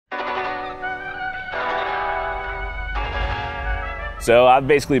So I've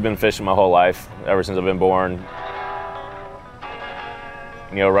basically been fishing my whole life, ever since I've been born.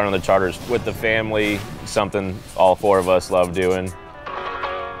 You know, running the charters with the family, something all four of us love doing.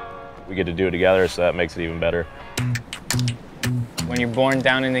 We get to do it together, so that makes it even better. When you're born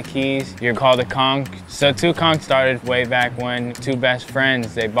down in the Keys, you're called a conch. So two conchs started way back when. Two best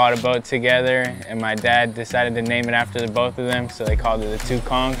friends, they bought a boat together, and my dad decided to name it after the both of them, so they called it the two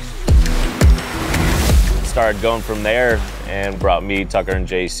conchs. Started going from there and brought me, Tucker, and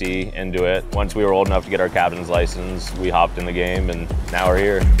JC into it. Once we were old enough to get our captain's license, we hopped in the game, and now we're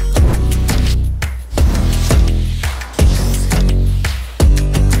here.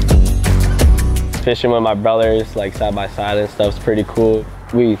 Fishing with my brothers, like side by side and stuff, is pretty cool.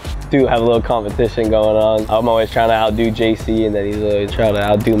 We do have a little competition going on. I'm always trying to outdo JC, and then he's always trying to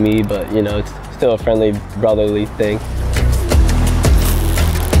outdo me, but you know, it's still a friendly, brotherly thing.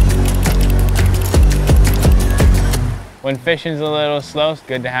 When fishing's a little slow, it's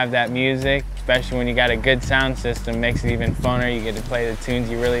good to have that music, especially when you got a good sound system. Makes it even funner. You get to play the tunes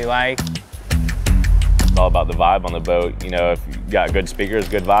you really like. It's all about the vibe on the boat. You know, if you got good speakers,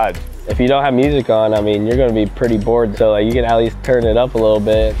 good vibes. If you don't have music on, I mean, you're going to be pretty bored, so like, you can at least turn it up a little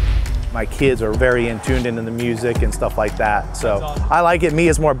bit. My kids are very tuned into the music and stuff like that, so I like it. Me,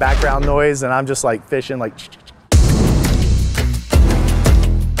 it's more background noise, and I'm just like fishing like.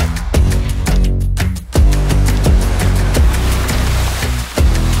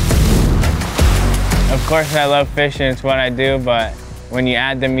 Of course I love fishing, it's what I do, but when you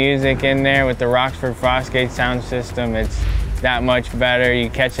add the music in there with the Rockford Fosgate sound system, it's that much better. You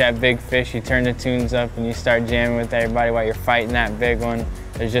catch that big fish, you turn the tunes up, and you start jamming with everybody while you're fighting that big one.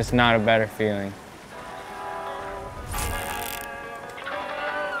 There's just not a better feeling.